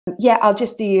Yeah, I'll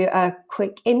just do you a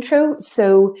quick intro.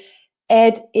 So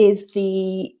Ed is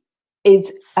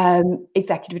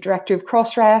executive director of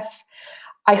Crossref.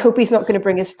 I hope he's not going to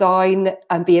bring us down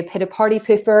and be a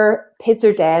PIDa-party-pooper. PIDs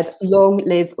are dead. Long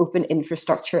live open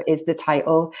infrastructure is the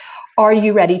title. Are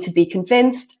you ready to be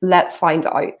convinced? Let's find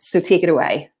out. So take it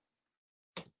away.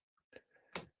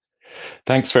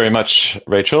 Thanks very much,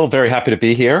 Rachel. Very happy to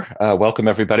be here. Welcome,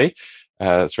 everybody.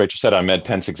 As Rachel said, I'm Ed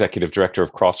Pentz, Executive Director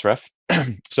of Crossref.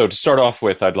 So to start off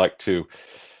with, I'd like to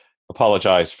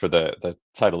apologize for the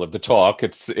title of the talk.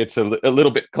 It's a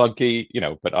little bit clunky, you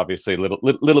know, but obviously a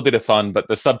little bit of fun. But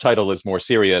the subtitle is more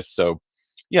serious. So,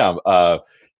 yeah,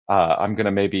 I'm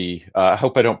gonna maybe. I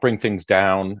hope I don't bring things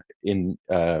down in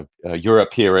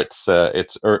Europe here. It's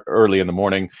early in the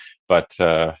morning, but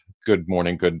good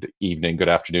morning, good evening, good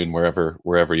afternoon,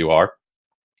 wherever you are.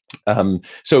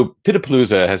 So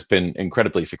PIDapalooza has been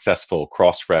incredibly successful.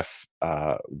 Crossref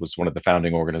was one of the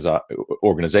founding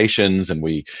organizations, and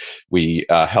we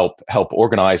help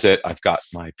organize it. I've got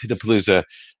my PIDapalooza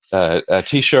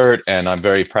t-shirt, and I'm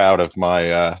very proud of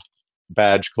my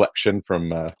badge collection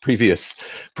from previous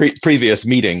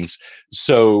meetings.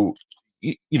 So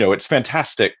you know, it's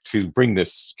fantastic to bring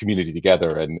this community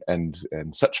together, and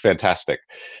such fantastic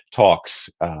talks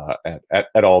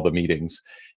at all the meetings.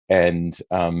 And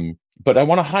but I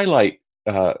want to highlight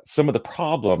some of the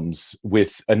problems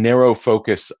with a narrow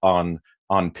focus on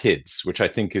PIDs, which I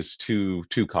think is too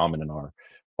common in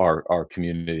our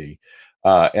community.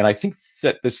 And I think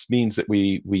that this means that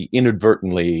we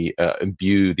inadvertently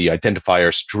imbue the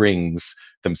identifier strings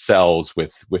themselves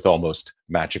with almost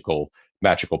magical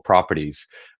properties.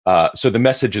 So the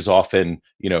message is often,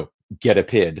 you know, get a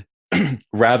PID,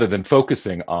 rather than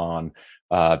focusing on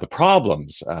the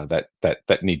problems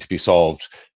that need to be solved,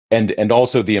 and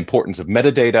also the importance of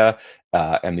metadata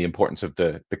and the importance of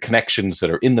the connections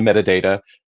that are in the metadata.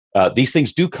 These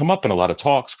things do come up in a lot of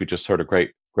talks. We just heard a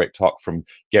great talk from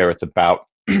Gareth about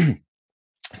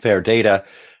fair data,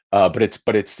 but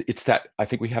it's that I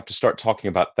think we have to start talking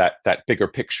about that bigger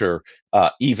picture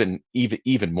even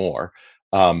more.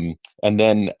 And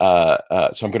then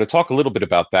so I'm going to talk a little bit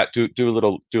about that, do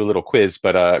a little quiz,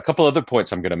 but a couple other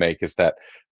points I'm going to make is that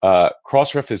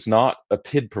Crossref is not a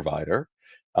PID provider,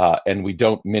 and we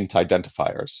don't mint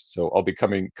identifiers. So I'll be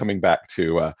coming back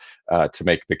to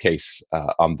make the case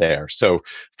on there. So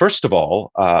first of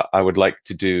all, I would like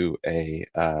to do a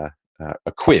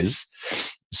quiz.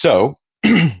 So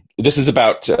this is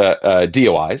about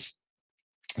DOIs.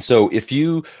 So if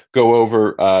you go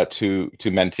over to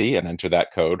Menti and enter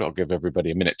that code, I'll give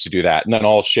everybody a minute to do that, and then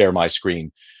I'll share my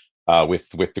screen with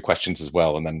the questions as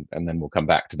well, and then we'll come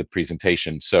back to the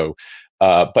presentation. So,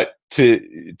 but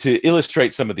to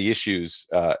illustrate some of the issues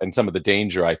and some of the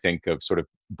danger, I think, of sort of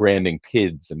branding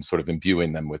PIDs and sort of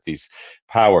imbuing them with these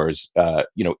powers,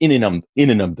 you know, in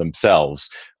and of themselves.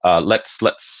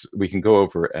 We can go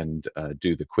over and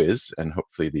do the quiz, and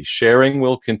hopefully the sharing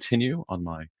will continue on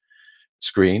my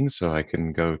screen, so I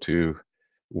can go to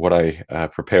what I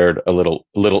prepared a little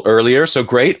earlier. So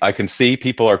great, I can see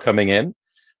people are coming in.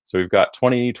 So we've got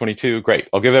 20, 22. Great.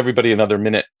 I'll give everybody another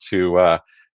minute to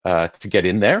get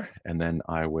in there, and then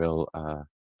I will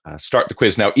start the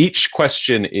quiz. Now, each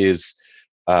question is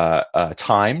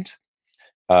timed,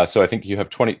 so I think you have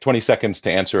 20 seconds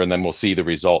to answer, and then we'll see the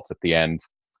results at the end.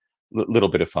 Little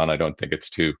bit of fun. I don't think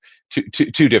it's too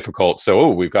difficult. So,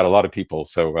 we've got a lot of people.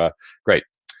 So great.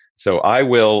 So I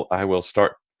will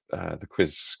start the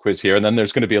quiz here, and then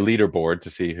there's going to be a leaderboard to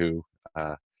see who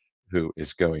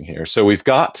is going here. So we've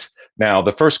got now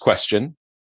the first question: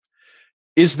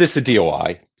 is this a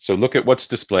DOI? So look at what's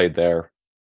displayed there.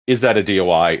 Is that a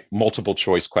DOI? Multiple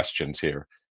choice questions here.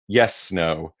 Yes,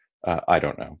 no, I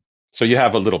don't know. So you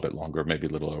have a little bit longer, maybe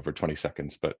a little over 20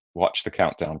 seconds, but watch the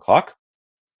countdown clock.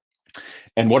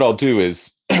 And what I'll do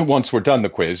is, once we're done the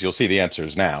quiz, you'll see the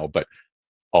answers now, but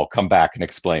I'll come back and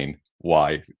explain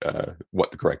why,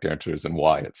 what the correct answer is and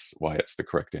why it's the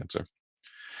correct answer.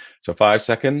 So 5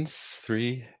 seconds,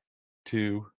 3,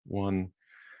 2, 1,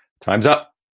 time's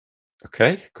up.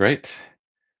 Okay, great.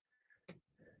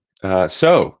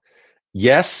 So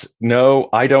yes, no,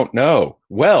 I don't know.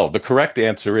 Well, the correct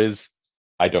answer is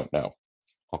I don't know.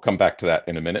 I'll come back to that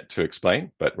in a minute to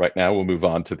explain, but right now we'll move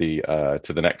on to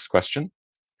the next question.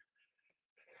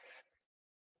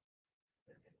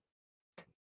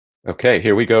 Okay,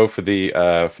 here we go for the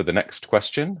next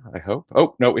question, I hope.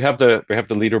 Oh, no, we have the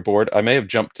leaderboard. I may have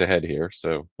jumped ahead here,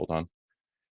 so hold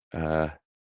on.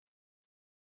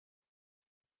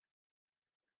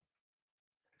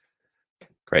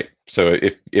 Great. So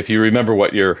if you remember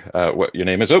what your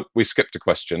name is. Oh, we skipped a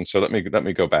question. So let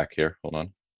me go back here. Hold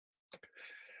on.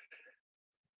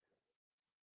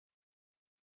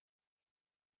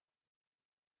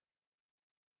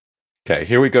 Okay,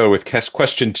 here we go with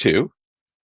question 2.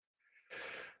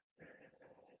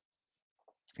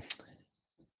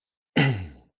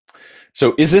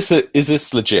 So is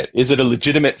this legit? Is it a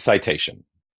legitimate citation?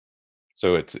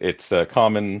 So it's a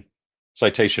common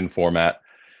citation format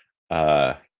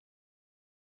that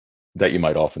you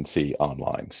might often see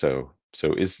online. So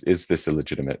is this a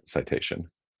legitimate citation?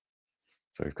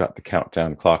 So we've got the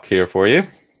countdown clock here for you.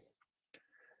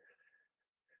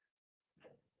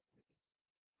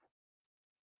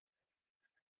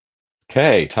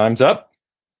 Okay, time's up.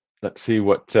 Let's see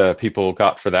what people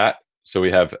got for that. So we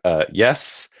have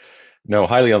yes, no,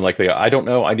 highly unlikely. I don't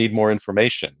know. I need more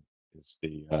information. Is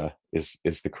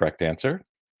the correct answer?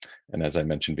 And as I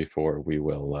mentioned before,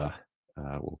 we'll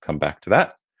come back to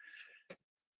that.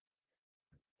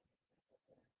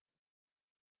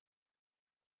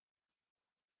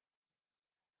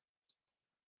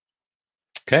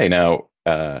 Okay, now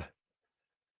I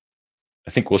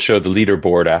think we'll show the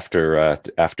leaderboard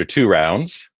after 2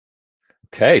 rounds.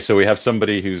 Okay, so we have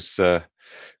somebody who's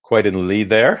quite in the lead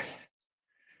there.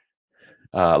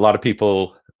 A lot of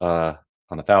people on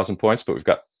 1,000 points, but we've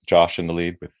got Josh in the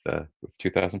lead with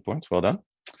 2,000 points. Well done.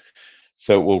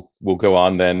 So we'll go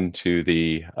on then to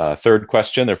the third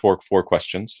question. There are four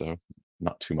questions, so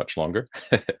not too much longer.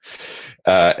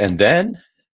 And then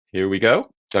here we go.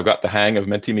 I've got the hang of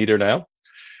Mentimeter now.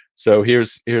 So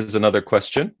here's another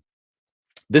question.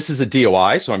 This is a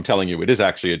DOI, so I'm telling you it is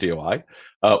actually a DOI.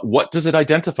 What does it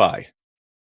identify?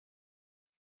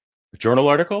 A journal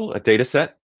article, a data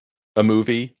set, a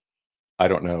movie? I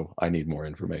don't know. I need more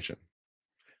information.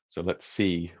 So let's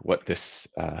see what this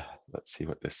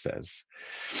says.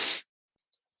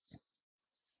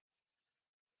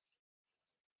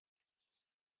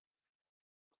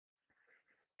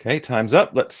 Okay, time's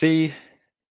up. Let's see.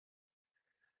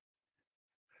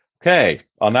 Okay,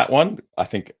 on that one, I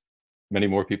think many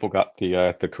more people got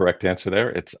the correct answer there.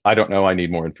 It's I don't know. I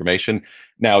need more information.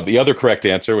 Now, the other correct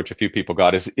answer, which a few people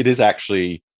got, is it is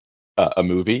actually a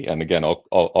movie. And again,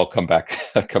 I'll come back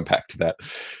to that.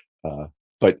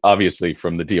 But obviously,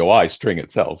 from the DOI string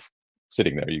itself,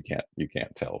 sitting there, you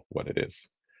can't tell what it is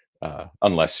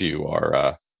unless you are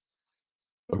a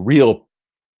real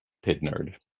PID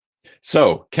nerd.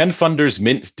 So, can funders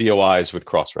mint DOIs with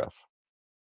Crossref?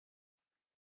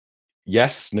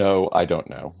 Yes, no, I don't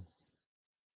know.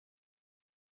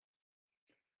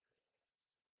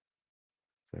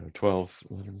 So 12,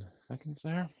 11 seconds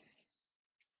there.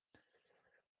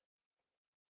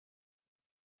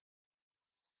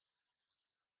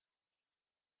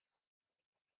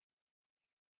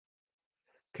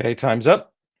 Okay, time's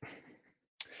up.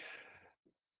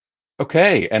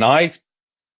 Okay, and I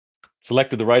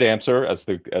selected the right answer as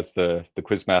the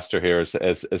quiz master here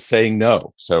as saying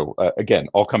no. So again,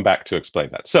 I'll come back to explain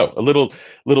that. So a little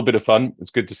bit of fun.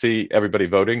 It's good to see everybody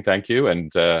voting. Thank you,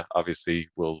 and obviously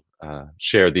we'll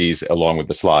share these along with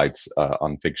the slides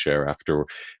on Figshare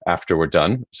after we're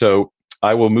done. So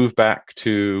I will move back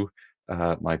to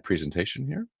my presentation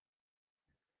here.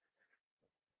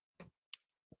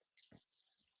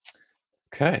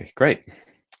 Okay, great.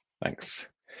 Thanks.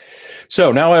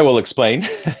 So now I will explain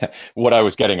what I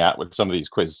was getting at with some of these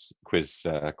quiz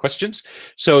questions.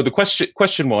 So the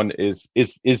question 1 is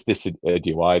this a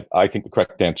DOI? I think the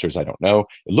correct answer is I don't know.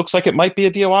 It looks like it might be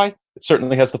a DOI. It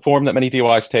certainly has the form that many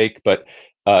DOIs take, but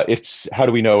it's how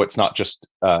do we know it's not just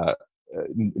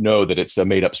know that it's a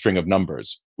made up string of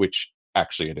numbers, which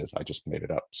actually it is. I just made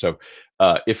it up. So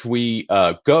if we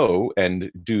go and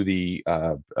do the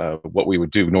what we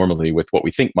would do normally with what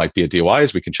we think might be a DOI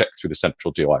is we can check through the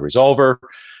central DOI resolver.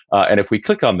 And if we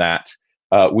click on that,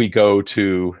 we go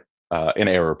to an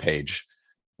error page.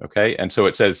 Okay, and so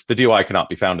it says the DOI cannot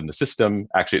be found in the system.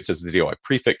 Actually, it says the DOI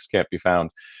prefix can't be found.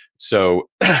 So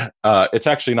it's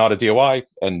actually not a DOI,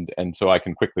 and so I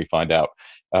can quickly find out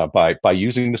by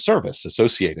using the service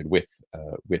associated with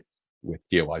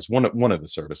DOIs, one of the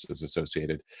services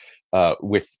associated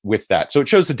with that. So it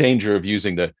shows the danger of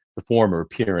using the form or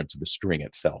appearance of the string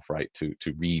itself, right? To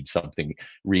read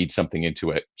something into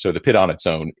it. So the PID on its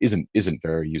own isn't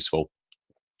very useful.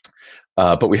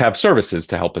 But we have services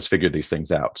to help us figure these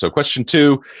things out. So question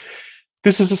 2,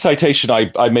 this is a citation.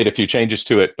 I made a few changes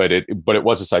to it, but it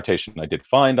was a citation I did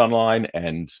find online,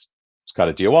 and it's got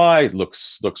a DOI,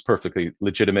 looks perfectly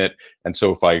legitimate. And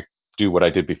so if I do what I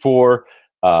did before,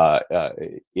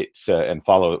 it's and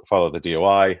follow the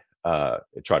DOI,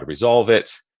 try to resolve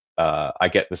it, I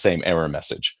get the same error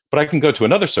message. But I can go to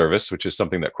another service, which is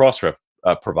something that Crossref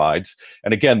provides.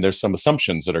 And again, there's some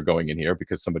assumptions that are going in here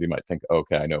because somebody might think,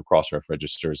 okay, I know Crossref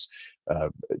registers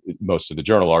most of the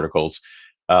journal articles.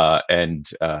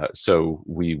 So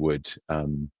we would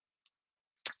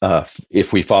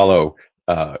if we follow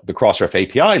the Crossref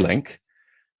API link,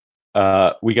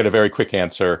 we get a very quick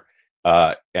answer,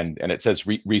 and it says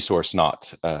resource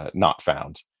not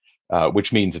found,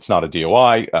 which means it's not a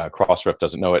DOI. Crossref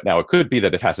doesn't know it. Now, it could be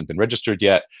that it hasn't been registered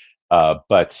yet,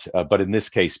 but in this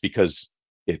case, because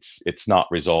it's not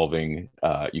resolving,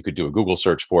 you could do a Google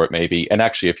search for it maybe. And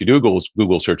actually, if you do a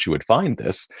Google search, you would find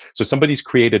this. So somebody's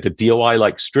created a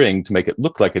DOI-like string to make it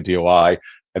look like a DOI,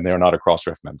 and they're not a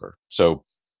Crossref member. So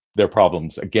there are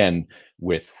problems again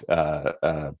with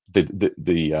the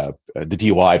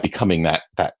DOI becoming that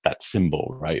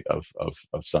symbol, right, of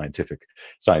scientific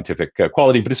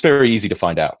quality. But it's very easy to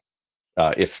find out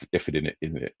if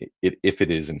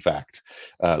it is in fact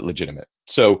legitimate.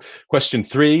 So question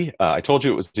 3, I told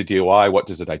you it was a DOI. What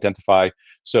does it identify?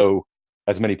 So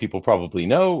as many people probably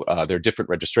know, there are different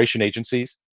registration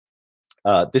agencies.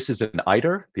 This is an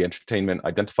IDER, the Entertainment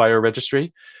Identifier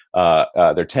Registry. There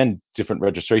are 10 different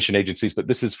registration agencies, but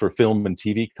this is for film and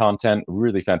TV content,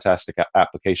 really fantastic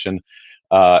application.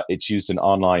 It's used in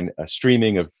online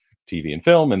streaming of TV and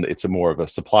film, and it's more of a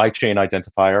supply chain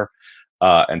identifier.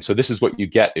 And so this is what you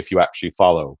get if you actually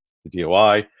follow the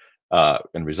DOI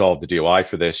and resolve the DOI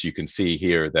for this. You can see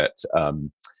here that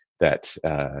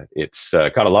it's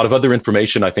got a lot of other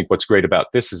information. I think what's great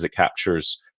about this is it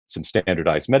captures some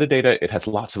standardized metadata. It has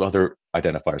lots of other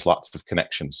identifiers, lots of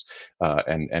connections,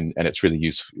 and it's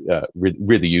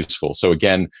really useful. So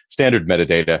again, standard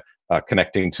metadata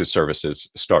connecting to services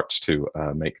starts to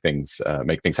make things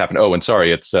happen. Oh, and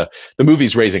sorry, it's the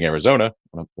movie's Raising Arizona,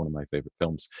 one of my favorite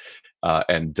films,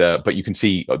 but you can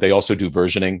see they also do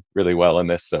versioning really well in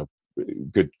this. So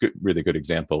really good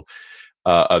example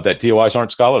that DOIs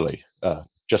aren't scholarly,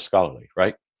 just scholarly,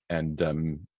 right? And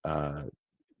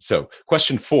so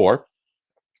question 4,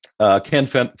 can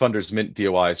funders mint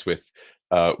DOIs with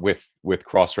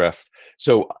Crossref?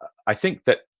 So I think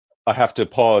that I have to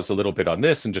pause a little bit on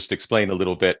this and just explain a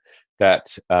little bit that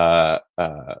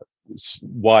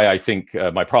why I think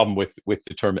my problem with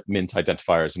the term mint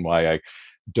identifiers and why I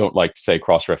don't like to say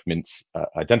Crossref mints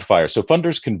identifiers. So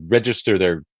funders can register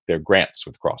their grants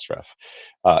with Crossref.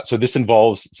 So this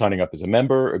involves signing up as a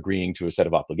member, agreeing to a set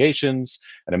of obligations,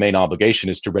 and a main obligation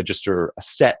is to register a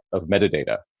set of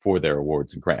metadata for their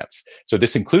awards and grants. So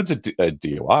this includes a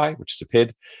DOI, which is a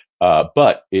PID,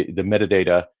 but the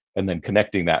metadata and then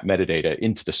connecting that metadata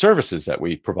into the services that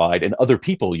we provide and other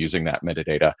people using that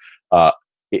metadata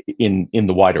in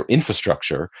the wider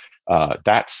infrastructure,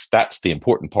 that's the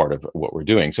important part of what we're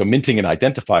doing. So minting an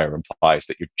identifier implies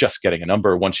that you're just getting a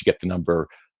number. Once you get the number,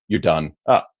 you're done.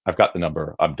 I've got the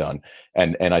number, I'm done.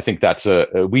 And I think that's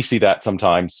we see that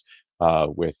sometimes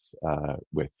with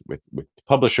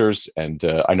publishers, and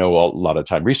I know a lot of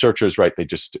time researchers, right?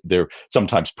 They're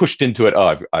sometimes pushed into it.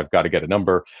 Oh, I've got to get a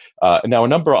number. And now a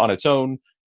number on its own,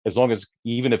 as long as,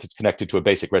 even if it's connected to a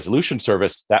basic resolution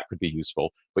service, that could be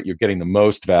useful, but you're getting the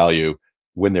most value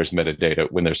when there's metadata,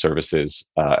 when there's services.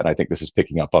 And I think this is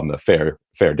picking up on the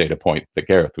fair data point that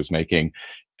Gareth was making,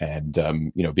 and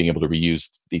being able to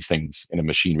reuse these things in a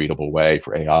machine readable way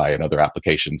for AI and other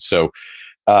applications. So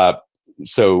I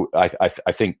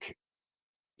think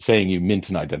saying you mint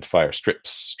an identifier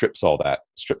strips all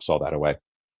that away.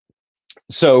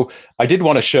 So I did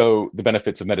want to show the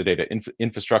benefits of metadata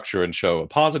infrastructure and show a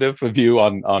positive view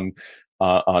on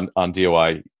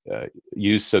DOI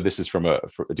use. So this is from a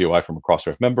DOI from a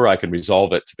Crossref member. I can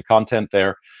resolve it to the content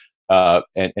there.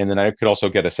 And then I could also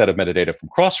get a set of metadata from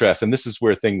Crossref. And this is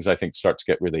where things, I think, start to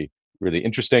get really, really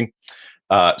interesting.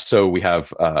 So we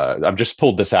have, I've just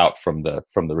pulled this out from the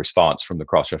response from the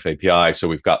Crossref API. So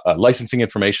we've got licensing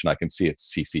information. I can see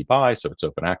it's CC BY, so it's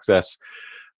open access.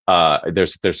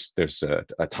 There's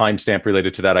a timestamp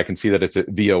related to that. I can see that it's a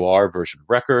VOR, version of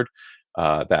record.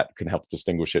 That can help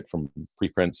distinguish it from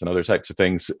preprints and other types of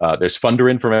things. There's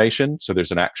funder information. So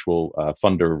there's an actual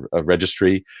funder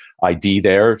registry ID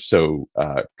there. So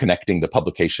connecting the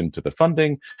publication to the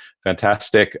funding,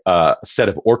 fantastic. A set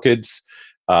of ORCIDs.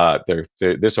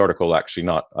 This article actually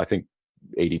not, I think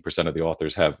 80% of the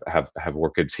authors have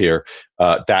ORCIDs here.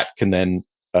 That can then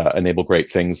enable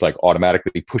great things like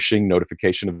automatically pushing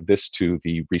notification of this to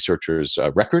the researchers'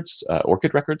 records,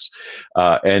 ORCID records.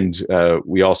 And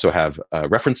we also have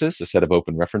references, a set of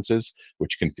open references,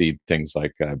 which can feed things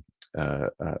like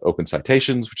open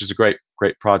citations, which is a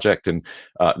great project. And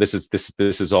this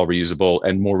is all reusable.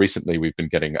 And more recently, we've been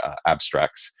getting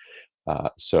abstracts.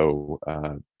 So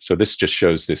this just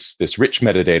shows this rich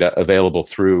metadata available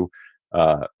through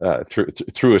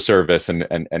a service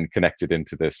and connected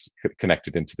into this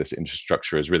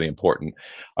infrastructure is really important.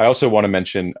 I also want to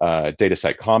mention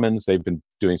DataCite Commons. They've been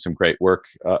doing some great work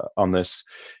on this,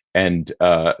 And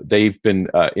they've been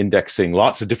indexing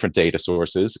lots of different data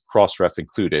sources, Crossref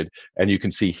included. And you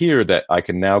can see here that I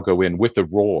can now go in with the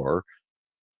ROR,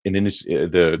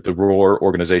 the ROR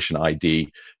organization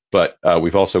ID, but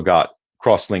we've also got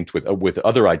cross-linked with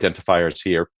other identifiers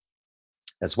here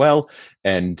as well.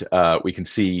 And we can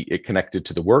see it connected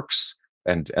to the works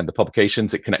and the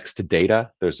publications. It connects to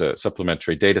data. There's a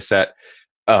supplementary data set.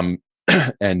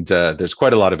 And there's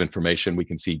quite a lot of information. We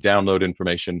can see download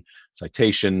information,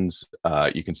 citations.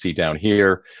 You can see down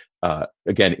here,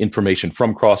 again, information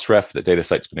from Crossref that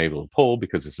DataCite's been able to pull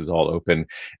because this is all open.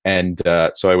 And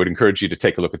so I would encourage you to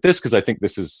take a look at this, because I think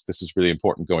this is really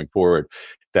important going forward.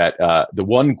 That the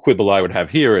one quibble I would have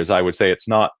here is I would say it's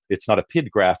not a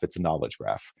PID graph, it's a knowledge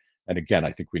graph. And again,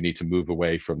 I think we need to move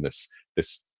away from this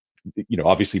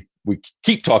obviously we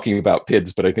keep talking about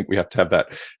PIDs, but I think we have to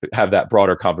have that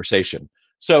broader conversation.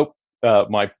 So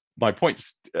my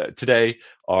points today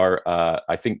are,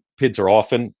 I think PIDs are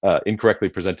often incorrectly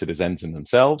presented as ends in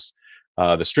themselves.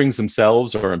 The strings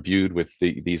themselves are imbued with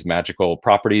these magical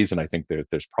properties, and I think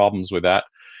there's problems with that.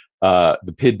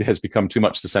 The PID has become too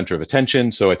much the center of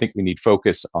attention, so I think we need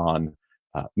focus on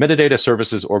metadata,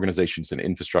 services, organizations, and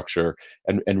infrastructure.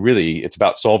 And really, it's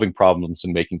about solving problems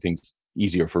and making things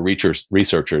easier for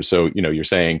researchers. So, you're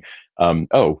saying, you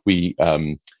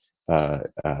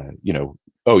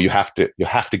have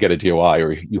to get a DOI,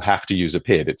 or you have to use a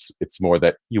PID. It's more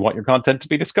that you want your content to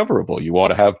be discoverable. You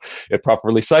want to have it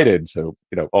properly cited. So,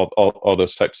 all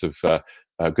those types of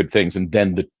good things. And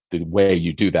then the way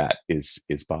you do that is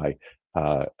by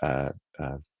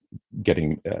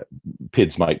getting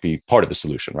PIDs might be part of the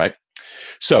solution, right?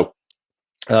 So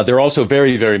there are also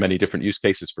very, very many different use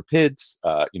cases for PIDs.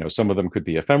 Some of them could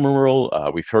be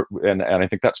ephemeral. We've heard, and I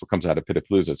think that's what comes out of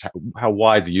PIDapalooza, is how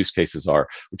wide the use cases are,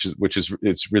 which is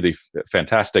it's really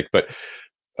fantastic. But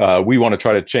we want to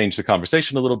try to change the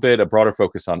conversation a little bit, a broader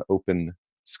focus on open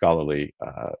scholarly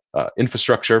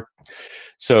infrastructure.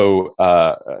 So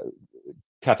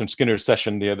Catherine Skinner's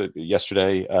session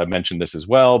yesterday mentioned this as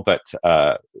well, but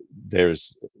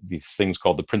there's these things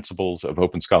called the principles of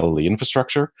open scholarly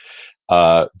infrastructure.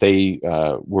 They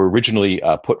were originally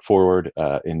put forward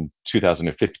in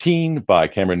 2015 by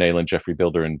Cameron Nayland, Jeffrey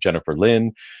Bilder, and Jennifer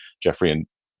Lin. Jeffrey and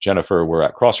Jennifer were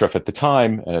at Crossref at the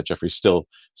time. Jeffrey's still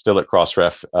at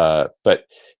Crossref, but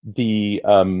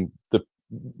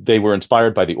they were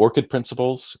inspired by the ORCID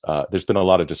principles. There's been a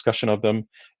lot of discussion of them,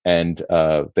 and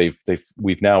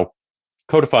we've now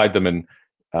codified them and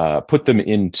put them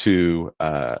into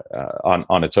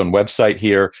on its own website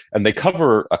here, and they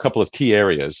cover a couple of key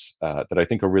areas that I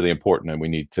think are really important, and we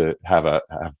need to have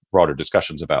broader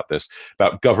discussions about this,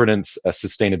 about governance,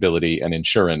 sustainability, and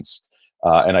insurance.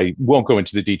 And I won't go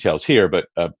into the details here, but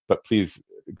please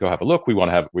go have a look. We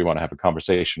want to have a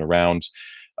conversation around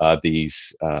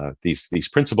these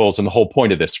principles, and the whole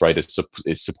point of this, right, is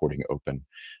supporting open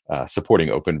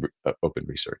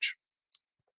research.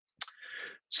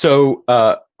 So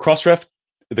the Crossref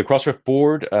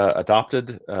board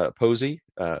adopted POSI,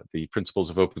 the Principles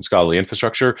of Open Scholarly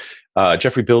Infrastructure.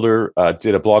 Jeffrey Bilder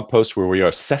did a blog post where we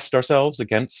assessed ourselves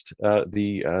against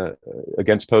POSI,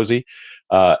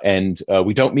 and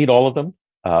we don't meet all of them.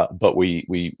 But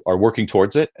we are working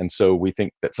towards it, and so we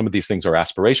think that some of these things are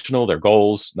aspirational. They're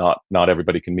goals. Not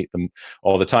everybody can meet them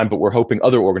all the time, but we're hoping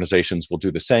other organizations will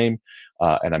do the same.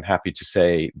 And I'm happy to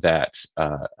say that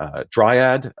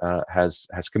Dryad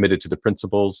has committed to the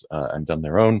principles and done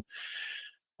their own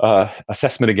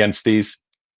assessment against these,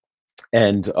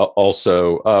 and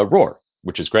also ROAR,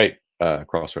 which is great.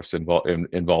 Crossref's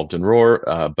involved in ROAR,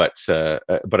 but I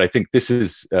think this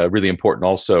is really important.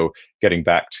 Also, getting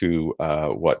back to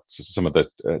what some of the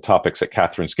topics that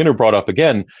Catherine Skinner brought up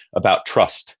again about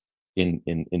trust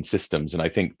in systems, and I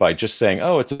think by just saying,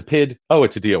 "Oh, it's a PID," "Oh,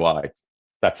 it's a DOI,"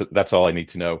 that's all I need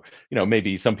to know.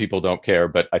 Maybe some people don't care,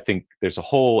 but I think there's a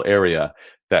whole area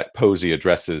that POSI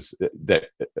addresses that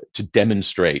to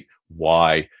demonstrate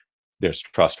why there's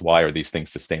trust. Why are these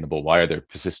things sustainable? Why are there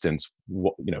persistence?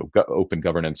 Open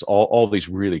governance. All these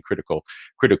really critical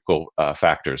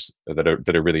factors that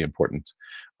are really important.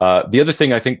 The other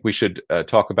thing I think we should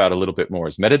talk about a little bit more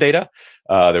is metadata.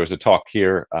 There was a talk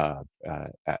here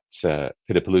at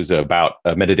PIDapalooza about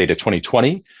metadata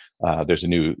 2020. There's a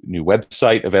new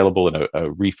website available, and a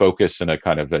refocus and a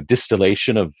kind of a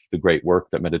distillation of the great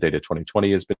work that metadata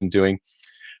 2020 has been doing.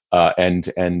 And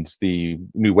the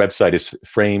new website is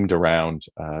framed around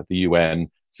the UN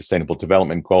Sustainable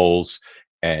Development Goals,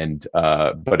 and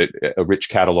but a rich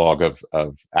catalog of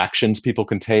actions people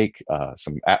can take,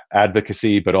 some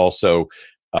advocacy, but also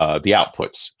the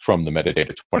outputs from the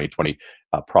Metadata 2020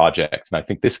 project. And I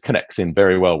think this connects in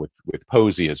very well with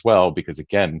POSI as well, because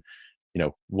again,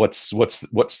 what's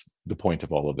the point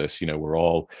of all of this? We're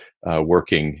all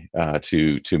working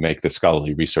to make the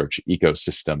scholarly research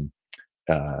ecosystem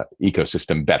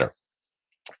better.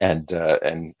 And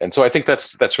so I think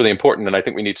that's really important, and I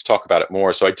think we need to talk about it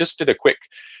more. So I just did a quick,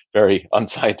 very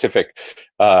unscientific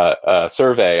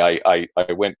survey. I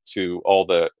went to all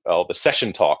the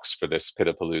session talks for this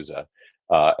PIDapalooza,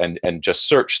 and just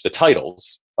searched the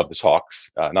titles of the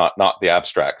talks, not the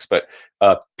abstracts. But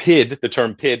PID, the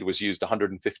term PID, was used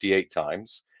 158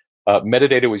 times.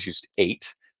 Metadata was used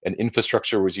 8, and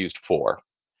infrastructure was used 4.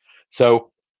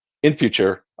 So in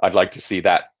future, I'd like to see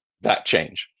that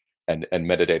change, and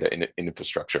metadata in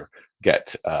infrastructure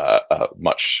get a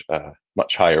much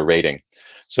higher rating.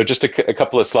 So just a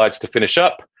couple of slides to finish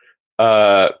up.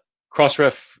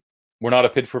 Crossref, we're not a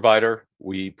PID provider.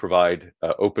 We provide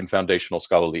open foundational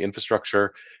scholarly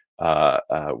infrastructure. There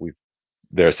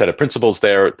are a set of principles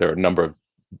there. There are a number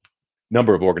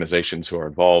of organizations who are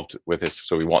involved with this,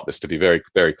 so we want this to be very,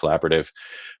 very collaborative.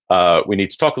 We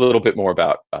need to talk a little bit more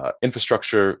about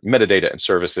infrastructure, metadata, and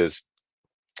services,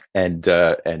 and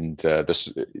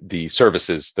the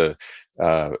services, the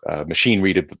machine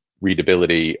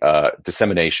readability,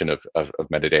 dissemination of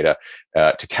metadata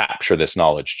to capture this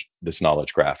knowledge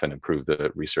graph and improve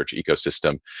the research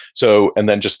ecosystem. So, and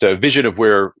then just a vision of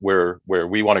where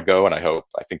we want to go, and I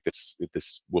think this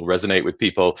will resonate with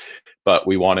people. But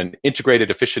we want an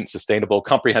integrated, efficient, sustainable,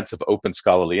 comprehensive, open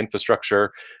scholarly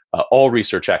infrastructure. All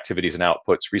research activities and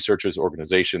outputs, researchers,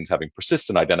 organizations having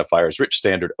persistent identifiers, rich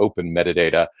standard open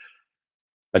metadata,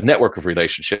 a network of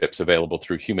relationships available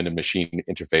through human and machine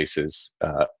interfaces,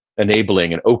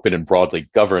 enabling an open and broadly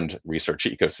governed research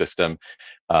ecosystem,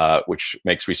 which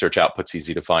makes research outputs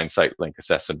easy to find, cite, link,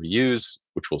 assess, and reuse,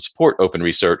 which will support open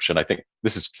research. And I think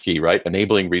this is key, right?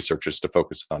 Enabling researchers to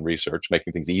focus on research,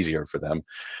 making things easier for them,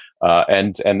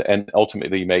 and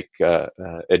ultimately make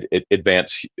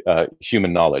advance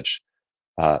human knowledge.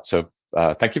 So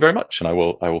thank you very much, and I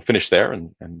will finish there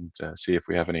and see if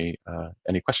we have any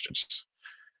questions.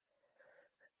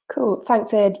 Cool,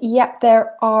 thanks, Ed. Yep,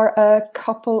 there are a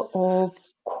couple of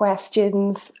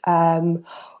questions.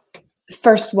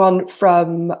 First one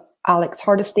from Alex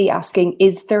Hardesty asking,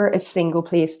 is there a single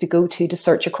place to go to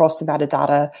search across the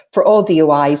metadata for all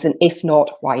DOIs? And if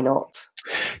not, why not?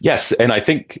 Yes, and I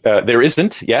think there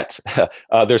isn't yet.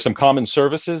 There's some common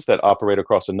services that operate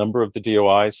across a number of the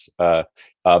DOIs, but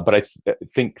I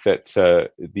think that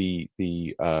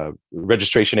the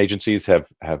registration agencies have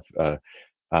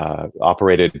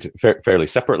operated fairly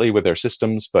separately with their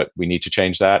systems, but we need to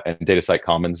change that. And DataCite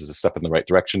Commons is a step in the right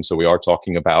direction. So we are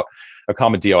talking about a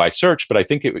common DOI search, but I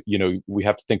think we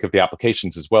have to think of the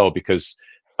applications as well, because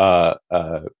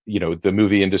the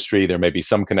movie industry, there may be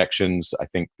some connections. I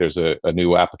think there's a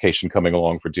new application coming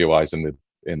along for DOIs in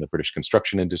the British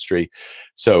construction industry.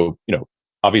 So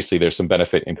obviously there's some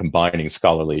benefit in combining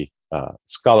scholarly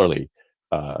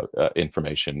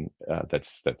information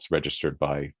that's registered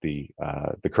by the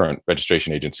current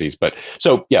registration agencies. But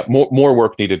so yeah, more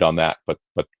work needed on that. But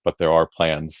there are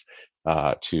plans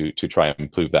to try and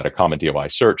improve that, a common DOI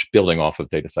search, building off of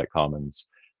DataCite Commons,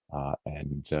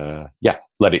 and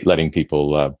letting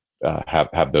people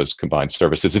have those combined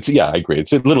services. I agree.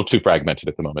 It's a little too fragmented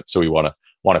at the moment, so we want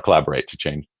to collaborate to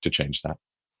change that.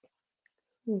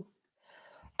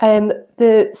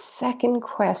 The second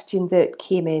question that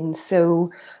came in, so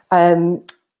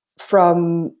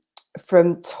from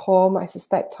Tom, I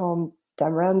suspect Tom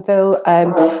Dameranville,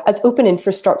 as open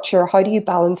infrastructure, how do you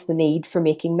balance the need for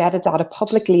making metadata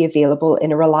publicly available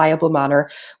in a reliable manner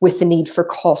with the need for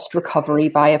cost recovery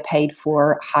via paid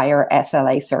for higher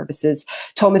SLA services?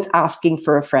 Tom is asking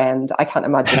for a friend. I can't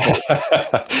imagine.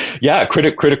 Yeah,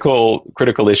 critical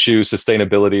issue.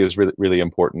 Sustainability is really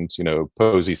important.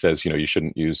 POSI says you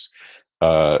shouldn't use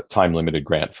time-limited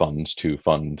grant funds to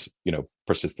fund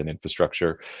persistent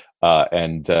infrastructure,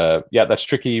 and that's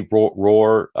tricky.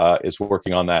 ROAR is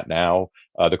working on that now.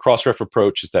 The Crossref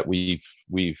approach is that we've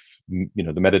the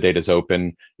metadata is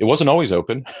open. It wasn't always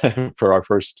open for our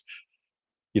first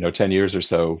 10 years or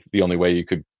so. The only way you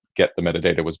could get the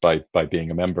metadata was by being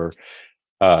a member.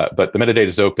 But the metadata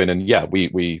is open, and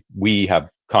we have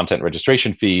content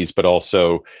registration fees, but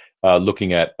also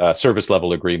looking at service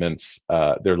level agreements.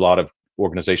 There are a lot of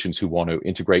organizations who want to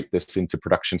integrate this into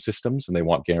production systems, and they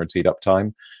want guaranteed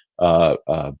uptime,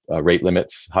 rate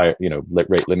limits, higher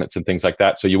rate limits, and things like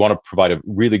that. So you want to provide a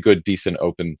really good, decent,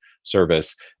 open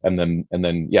service, and then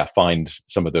find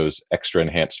some of those extra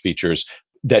enhanced features.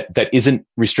 that isn't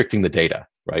restricting the data,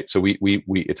 right? So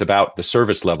it's about the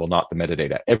service level, not the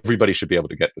metadata. Everybody should be able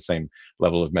to get the same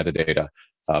level of metadata,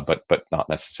 but not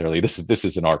necessarily. This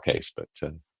is in our case, but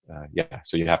yeah.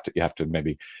 So you have to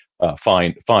maybe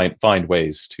find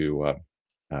ways to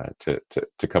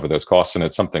cover those costs, and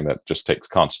it's something that just takes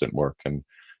constant work and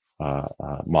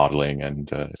modeling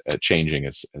and changing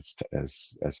as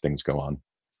things go on.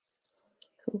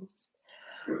 Cool.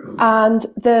 And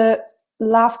the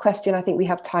last question I think we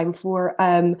have time for,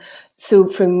 so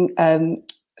from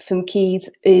Keys,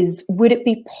 is would it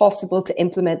be possible to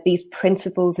implement these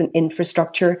principles and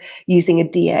infrastructure using a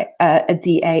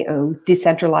DAO,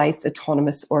 decentralized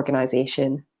autonomous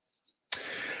organization?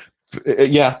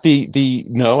 Yeah,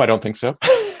 no, I don't think so.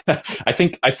 I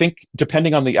think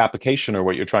depending on the application or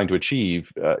what you're trying to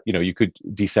achieve, you could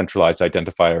decentralized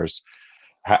identifiers.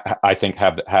 I think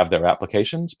have their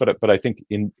applications, but I think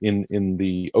in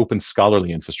the open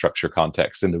scholarly infrastructure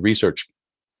context, in the research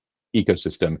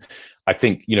ecosystem, I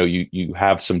think you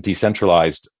have some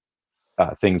decentralized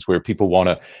things where people want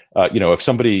to, if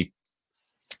somebody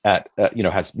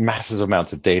has massive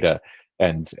amounts of data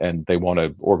and they want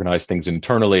to organize things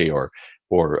internally, or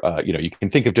you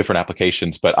can think of different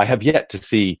applications, but I have yet to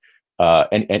see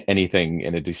anything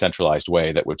in a decentralized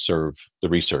way that would serve the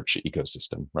research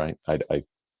ecosystem, right? I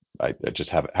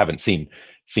just haven't seen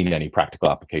any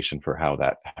practical application for how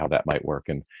that might work,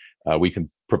 and we can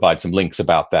provide some links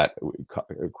about that.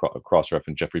 Crossref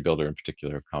and Jeffrey Builder in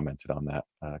particular have commented on that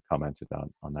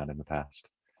in the past.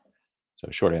 So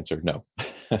short answer, no.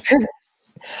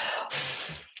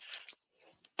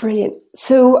 Brilliant.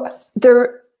 So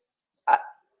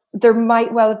there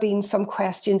might well have been some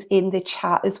questions in the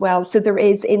chat as well. So there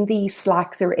is, in the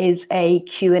Slack, there is a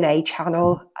Q&A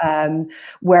channel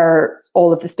where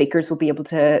all of the speakers will be able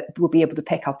to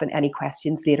pick up on any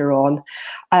questions later on.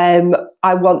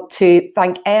 I want to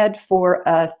thank Ed for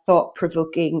a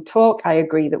thought-provoking talk. I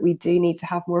agree that we do need to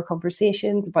have more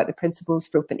conversations about the principles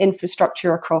for open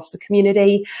infrastructure across the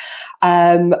community.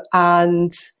 And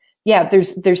yeah,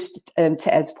 there's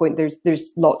to Ed's point,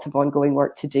 there's lots of ongoing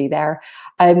work to do there.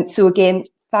 So again,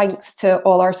 thanks to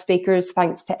all our speakers.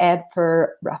 Thanks to Ed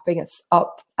for wrapping us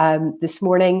up this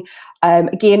morning.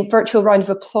 Again, virtual round of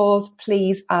applause,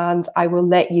 please, and I will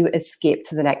let you escape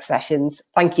to the next sessions.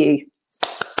 Thank you.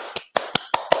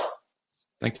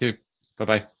 Thank you.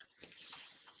 Bye-bye.